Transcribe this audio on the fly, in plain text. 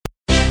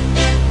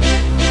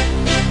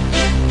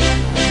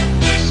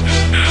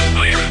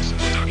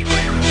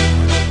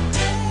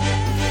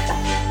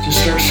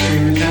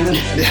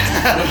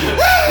All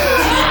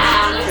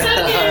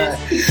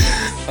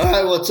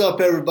right, what's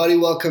up, everybody?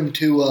 Welcome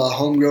to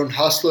Homegrown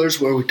Hustlers,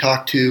 where we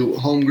talk to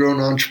homegrown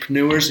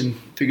entrepreneurs and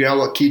figure out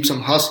what keeps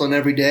them hustling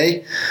every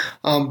day.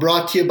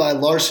 Brought to you by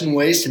Larson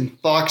Waste and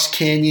Fox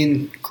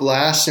Canyon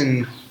Glass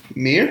and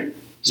Mirror.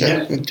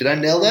 Did I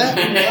nail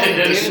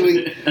that?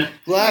 Sweet.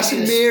 Glass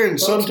and mirror, and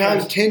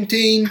sometimes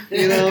tinting,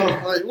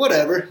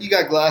 whatever. You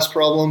got glass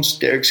problems,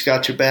 Derek's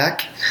got your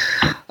back.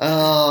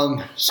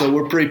 So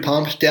we're pretty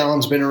pumped.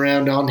 Dallin's been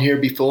around on here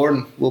before,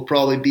 and we'll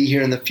probably be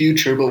here in the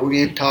future, but we're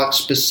going to talk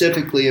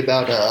specifically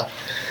about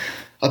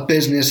a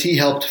business he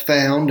helped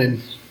found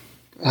and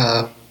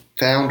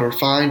found or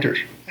find, or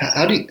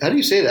how do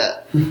you say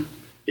that?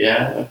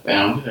 Yeah,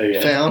 found.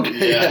 Found,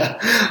 yeah.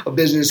 A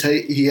business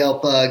he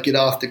helped get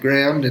off the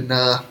ground, and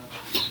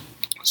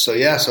so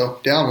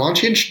Dallin, why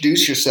don't you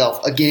introduce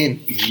yourself again?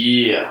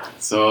 Yeah,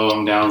 so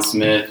I'm Dallin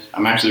Smith.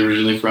 I'm actually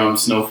originally from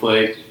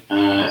Snowflake,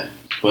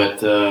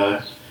 but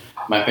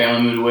my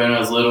family moved away when I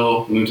was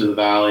little, moved to the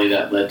Valley.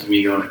 That led to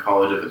me going to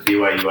college up at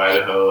BYU,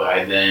 Idaho.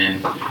 I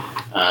then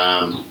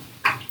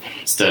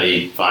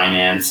studied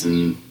finance,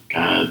 and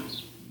kind of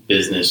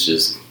business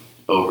just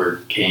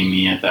overcame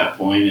me at that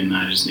point, and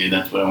I just knew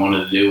that's what I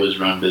wanted to do, was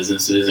run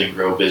businesses and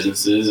grow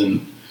businesses,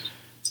 and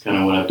it's kind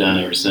of what I've done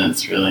ever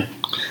since, really.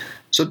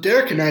 So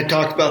Derek and I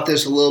talked about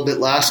this a little bit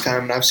last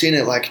time, and I've seen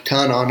it like a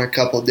ton on a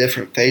couple of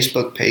different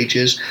Facebook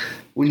pages.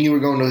 When you were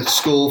going to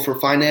school for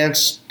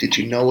finance, did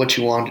you know what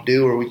you wanted to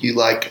do, or were you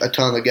like a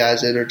ton of the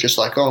guys that are just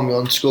like, I'm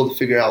going to school to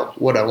figure out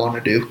what I want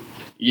to do?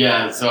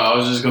 Yeah, so I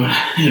was just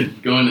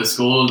going to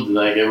school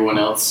like everyone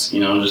else,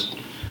 just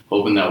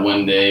hoping that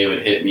one day it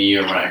would hit me,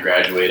 or when I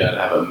graduate I'd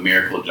have a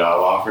miracle job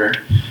offer.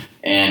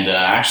 And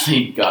I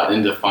actually got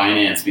into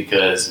finance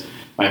because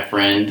my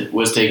friend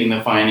was taking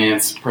the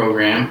finance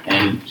program,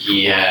 and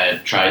he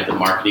had tried the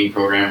marketing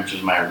program, which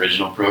was my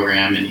original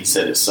program, and he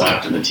said it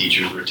sucked and the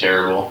teachers were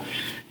terrible.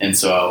 And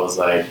so I was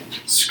like,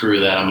 screw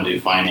that, I'm going to do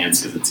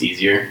finance because it's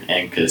easier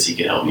and because he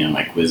could help me on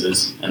my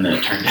quizzes. And then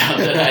it turned out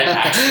that I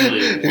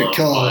actually loved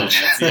college.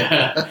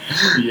 finance.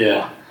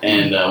 Yeah.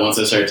 And once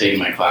I started taking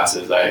my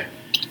classes, I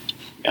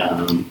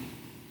don't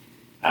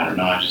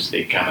know,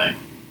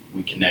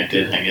 we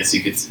connected, I guess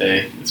you could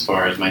say, as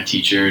far as my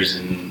teachers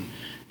and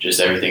just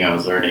everything I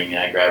was learning.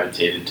 I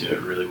gravitated to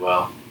it really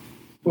well.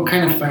 What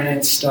kind of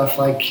finance stuff?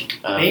 Like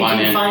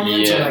banking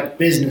finance yeah. or like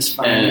business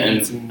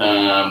finance?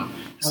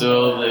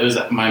 So it was,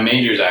 my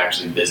major is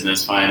actually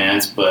business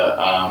finance, but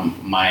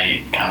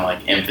my kind of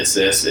like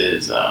emphasis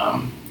is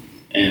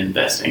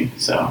investing.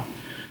 So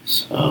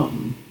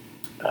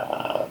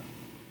I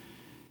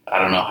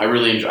don't know. I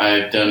really enjoy.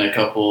 I've done a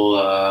couple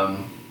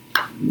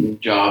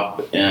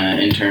job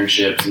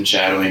internships and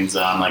shadowings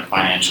on like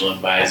financial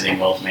advising,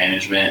 wealth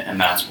management, and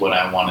that's what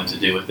I wanted to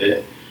do with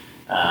it.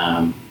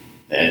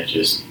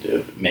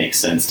 It makes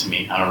sense to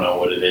me. I don't know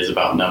what it is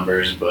about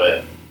numbers,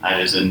 but I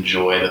just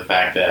enjoy the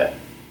fact that,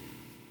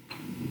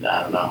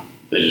 I don't know,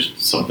 there's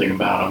just something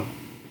about them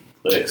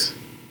clicks.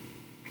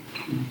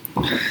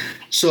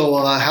 So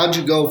how'd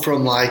you go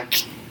from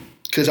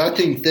because I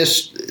think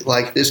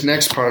this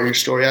next part of your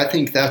story, I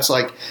think that's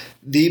like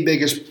the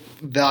biggest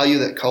value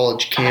that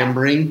college can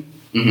bring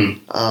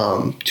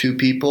to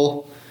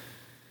people.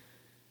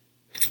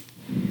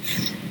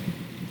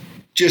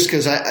 Just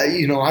because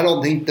I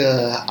don't think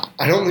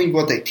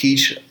what they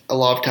teach a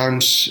lot of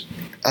times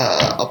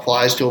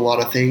applies to a lot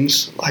of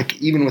things. Like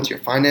even with your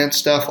finance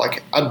stuff,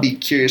 like I'd be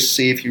curious to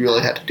see if you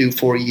really had to do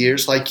 4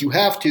 years. Like you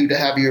have to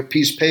have your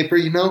piece of paper,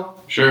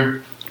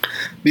 Sure.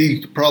 But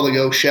you could probably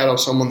go shadow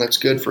someone that's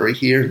good for a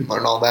year and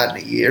learn all that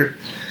in a year.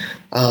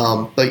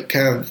 But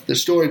kind of the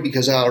story,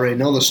 because I already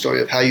know the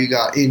story of how you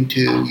got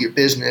into your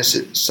business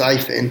at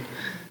Siphon,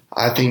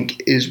 I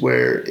think is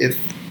where if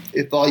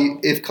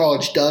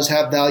college does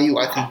have value,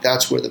 I think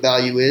that's where the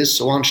value is.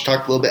 So why don't you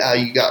talk a little bit how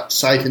you got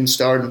Siphon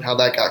started and how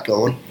that got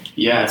going?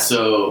 Yeah,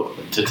 so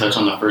to touch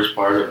on the first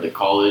part of the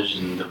college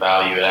and the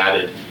value it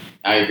added,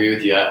 I agree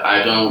with you.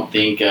 I don't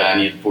think I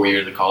needed 4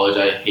 years of college.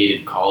 I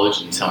hated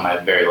college until my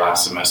very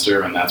last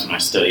semester, and that's when I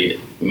studied,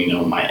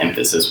 my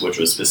emphasis, which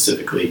was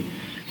specifically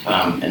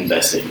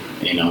investing,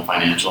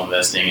 financial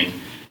investing,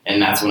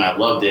 and that's when I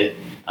loved it.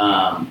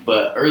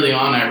 But early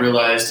on, I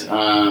realized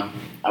I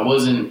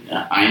wasn't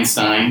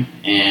Einstein,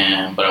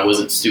 but I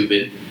wasn't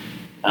stupid.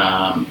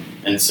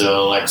 And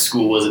so, like,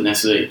 school wasn't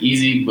necessarily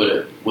easy, but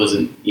it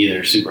wasn't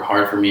either super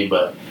hard for me.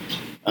 But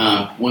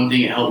one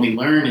thing it helped me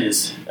learn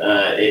is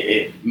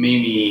it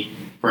made me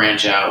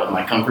branch out of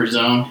my comfort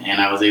zone, and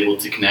I was able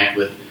to connect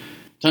with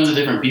tons of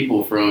different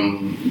people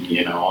from,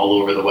 all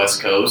over the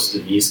West Coast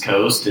and East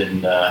Coast,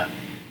 and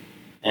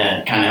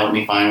it kind of helped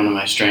me find one of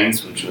my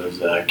strengths, which was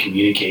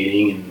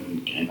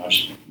communicating and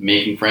just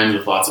making friends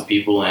with lots of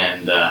people.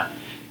 And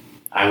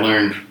I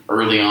learned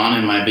early on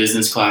in my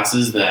business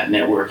classes that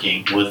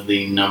networking was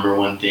the number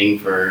one thing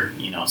for,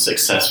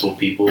 successful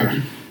people.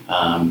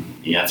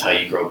 That's how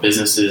you grow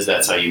businesses.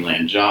 That's how you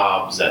land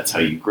jobs. That's how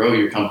you grow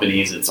your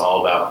companies. It's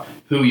all about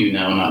who you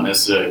know, not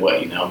necessarily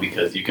what you know,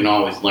 because you can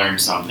always learn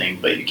something,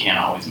 but you can't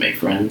always make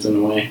friends in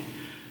a way.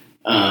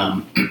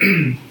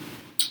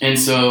 And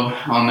so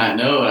on that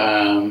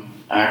note,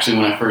 actually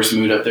when I first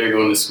moved up there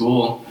going to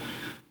school,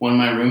 one of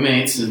my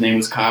roommates, his name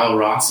was Kyle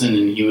Rotson,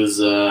 and he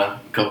was a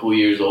couple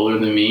years older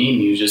than me,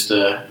 and he was just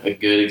a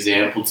good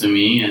example to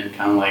me and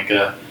kind of like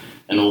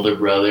an older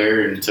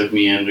brother, and took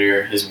me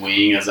under his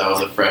wing as I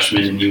was a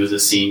freshman and he was a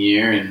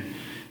senior. And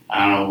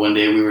I don't know, one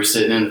day we were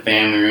sitting in the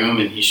family room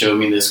and he showed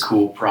me this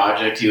cool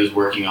project he was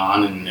working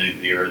on, and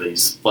there were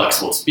these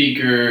flexible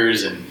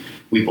speakers, and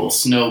we both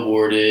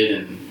snowboarded,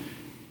 and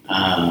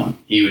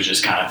he was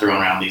just kind of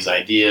throwing around these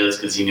ideas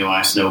because he knew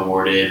I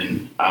snowboarded,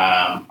 and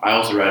I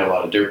also ride a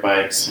lot of dirt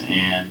bikes,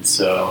 and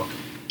so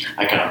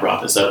I kind of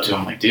brought this up to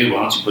him, like, dude,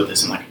 why don't you put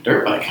this in like a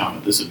dirt bike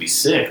helmet? This would be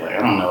sick. Like, I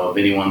don't know of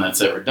anyone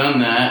that's ever done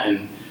that.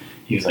 And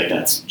he was like,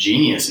 that's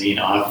genius. You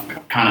know,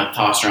 I've kind of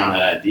tossed around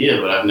that idea,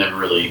 but I've never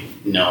really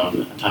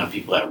known a ton of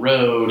people that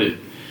rode. And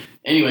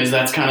anyways,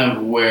 that's kind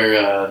of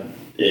where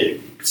it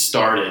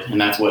started,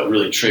 and that's what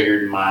really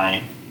triggered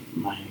my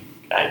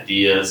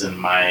ideas and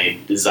my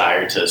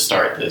desire to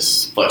start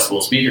this flexible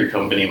speaker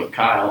company with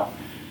Kyle.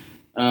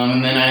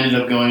 And then I ended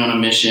up going on a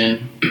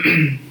mission,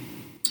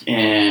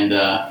 and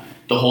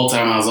the whole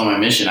time I was on my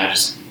mission, I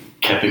just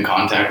kept in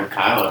contact with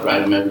Kyle. I'd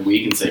write him every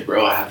week and say,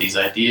 bro, I have these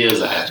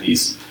ideas, I have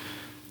these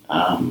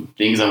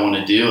things I want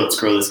to do, let's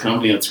grow this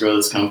company.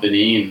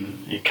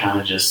 And it kind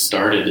of just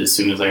started as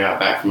soon as I got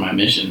back from my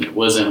mission. It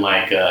wasn't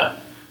like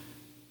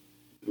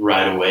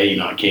right away, you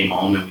know, I came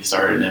home and we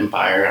started an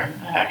empire.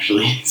 I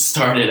actually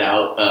started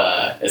out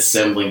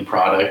assembling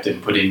product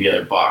and putting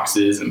together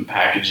boxes and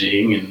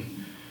packaging and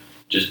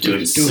just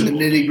doing the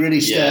nitty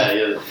gritty stuff.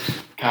 Yeah.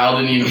 Kyle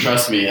didn't even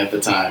trust me at the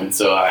time, and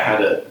so I had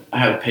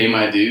to pay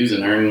my dues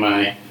and earn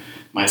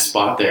my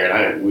spot there.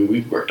 And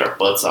we worked our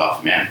butts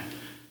off, man.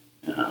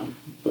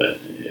 But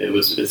it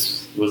was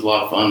a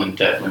lot of fun and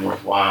definitely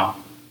worthwhile.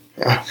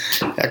 Yeah,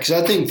 because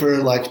I think for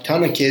like a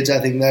ton of kids, I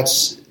think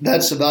that's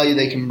the value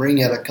they can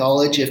bring out of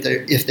college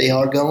if they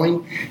are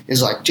going,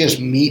 is like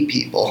just meet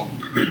people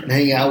and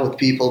hang out with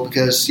people,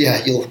 because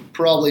you'll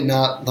probably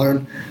not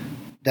learn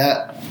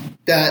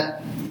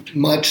that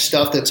much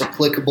stuff that's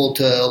applicable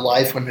to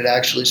life when it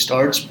actually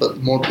starts, but the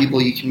more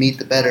people you can meet,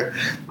 the better.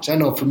 Because I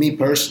know for me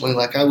personally,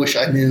 like, I wish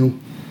I knew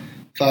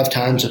 5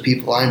 times the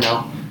people I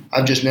know.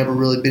 I've just never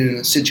really been in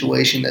a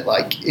situation that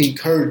like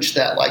encouraged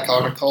that, like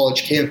on a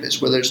college campus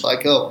where there's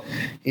like,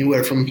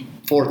 anywhere from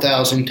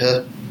 4,000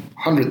 to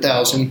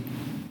 100,000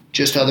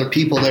 just other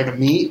people there to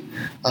meet.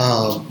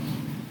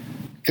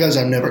 Because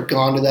I've never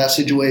gone to that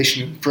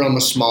situation from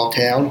a small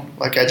town.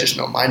 Like, I just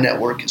know my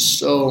network is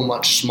so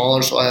much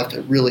smaller, so I have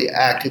to really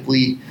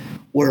actively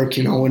work.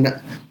 You know, when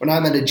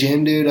I'm at a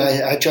gym, dude,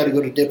 I try to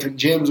go to different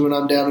gyms when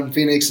I'm down in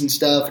Phoenix and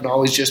stuff, and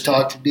always just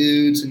talk to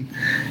dudes and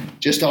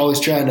just always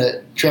trying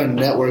to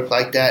network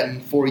like that.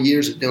 And 4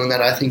 years of doing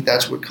that, I think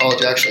that's where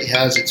college actually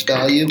has its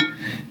value.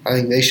 I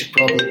think they should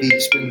probably be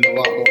spending a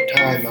lot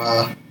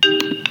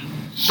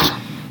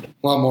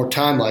more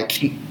time like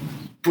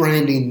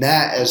branding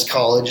that as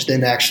college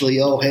than actually,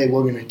 hey,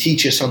 we're going to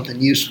teach you something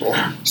useful.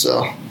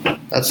 So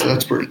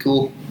that's pretty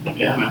cool.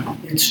 Yeah, man.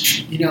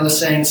 It's, you know, the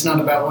saying, it's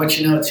not about what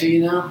you know, it's who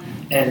you know.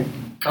 And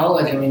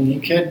college, I mean, you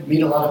could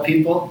meet a lot of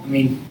people. I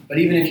mean, but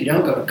even if you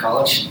don't go to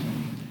college,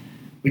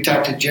 we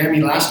talked to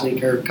Jeremy last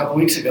week or a couple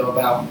weeks ago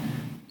about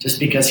just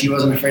because he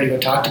wasn't afraid to go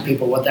talk to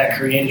people, what that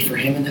created for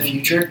him in the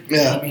future.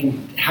 Yeah. I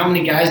mean, how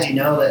many guys do you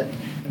know that,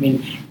 I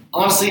mean,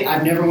 honestly,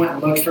 I've never went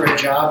and looked for a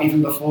job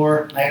even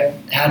before I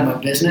had my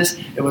business.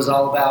 It was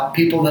all about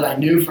people that I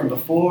knew from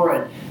before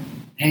and,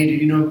 hey, do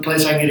you know a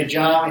place I can get a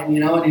job? And, you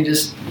know, and you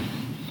just,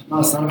 no,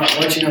 it's not about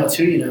what you know, it's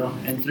who you know.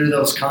 And through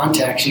those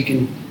contacts, you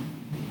can,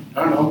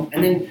 I don't know.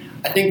 And then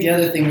I think the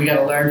other thing we got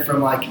to learn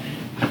from, like,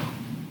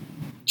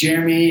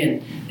 Jeremy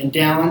and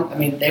Dallin, I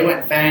mean, they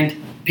went and found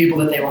people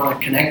that they want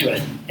to connect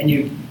with. And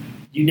you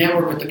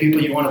network with the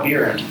people you want to be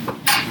around.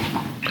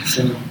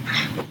 So,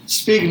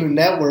 speaking of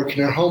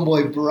networking, our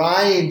homeboy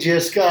Brian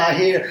just got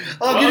here.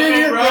 Oh, get in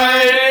here,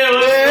 Brian!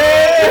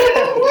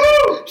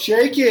 Hey,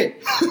 shake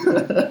it.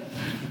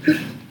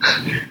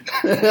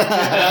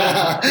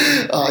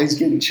 Oh, he's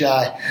getting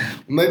shy.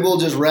 Maybe we'll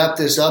just wrap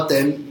this up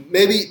then.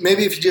 Maybe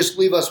if you just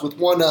leave us with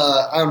one,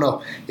 I don't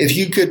know, if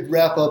you could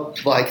wrap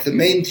up like the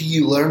main thing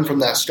you learned from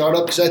that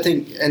startup, because I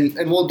think, and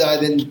we'll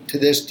dive into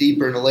this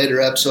deeper in a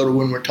later episode or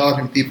when we're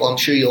talking to people, I'm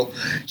sure you'll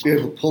be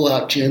able to pull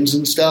out gems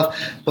and stuff,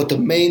 but the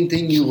main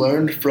thing you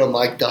learned from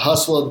like the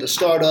hustle of the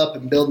startup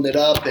and building it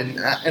up, and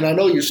I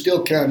know you're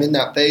still kind of in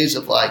that phase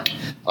of like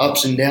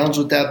ups and downs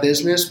with that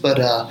business,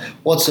 but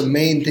what's the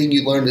main thing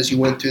you learned as you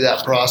went through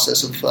that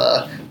process of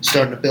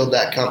starting to build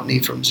that company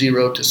from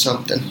zero to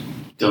something?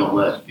 Don't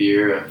let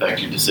fear affect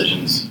your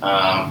decisions.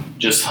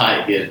 Just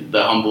like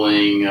the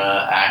humbling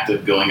act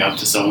of going up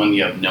to someone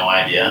you have no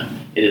idea.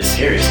 It is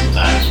scary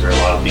sometimes for a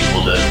lot of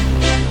people to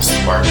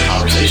spark a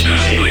conversation. Like,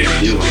 hey, what do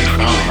you do? Where are you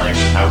from? Like,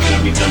 how can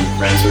I become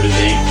friends, sort of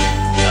thing.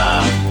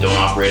 Don't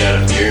operate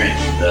out of fear, and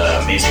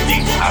amazing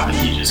things will happen.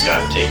 You just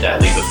got to take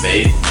that leap of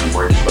faith and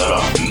work your butt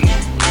off. And